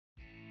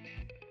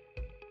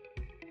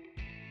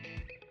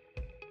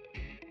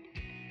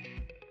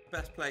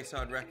Best place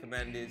I'd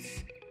recommend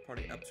is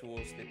probably up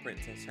towards the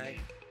Princess Hay.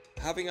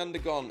 Having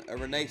undergone a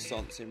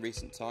renaissance in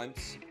recent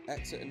times,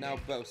 Exeter now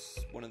boasts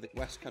one of the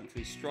West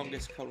Country's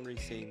strongest culinary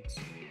scenes.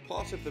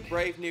 Part of the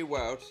brave new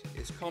world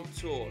is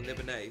Comptoir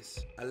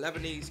Libanais, a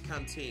Lebanese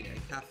canteen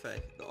and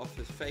cafe that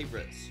offers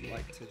favourites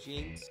like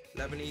tagines,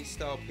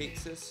 Lebanese-style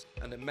pizzas,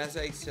 and a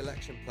meze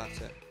selection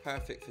platter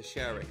perfect for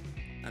sharing,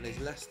 and is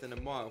less than a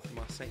mile from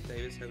our St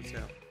David's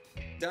Hotel.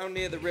 Down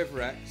near the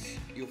River Exe,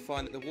 you'll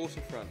find the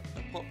Waterfront,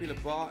 a popular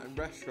bar and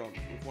restaurant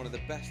with one of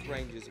the best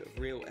ranges of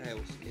real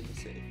ales in the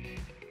city.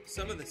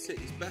 Some of the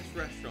city's best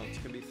restaurants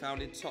can be found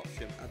in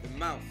Topsham at the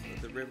mouth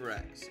of the River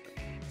Exe.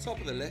 Top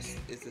of the list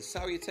is the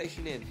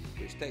Salutation Inn,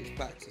 which dates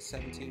back to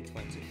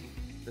 1720.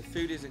 The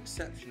food is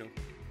exceptional.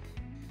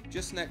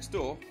 Just next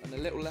door, and a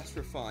little less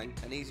refined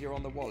and easier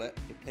on the wallet,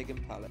 the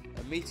Pig Pallet,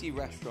 a meaty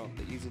restaurant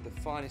that uses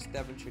the finest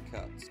Devonshire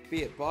cuts.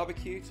 Be it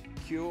barbecued,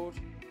 cured,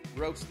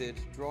 roasted,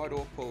 dried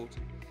or pulled,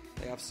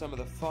 they have some of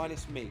the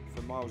finest meat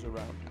for miles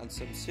around and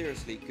some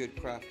seriously good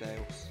craft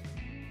ales.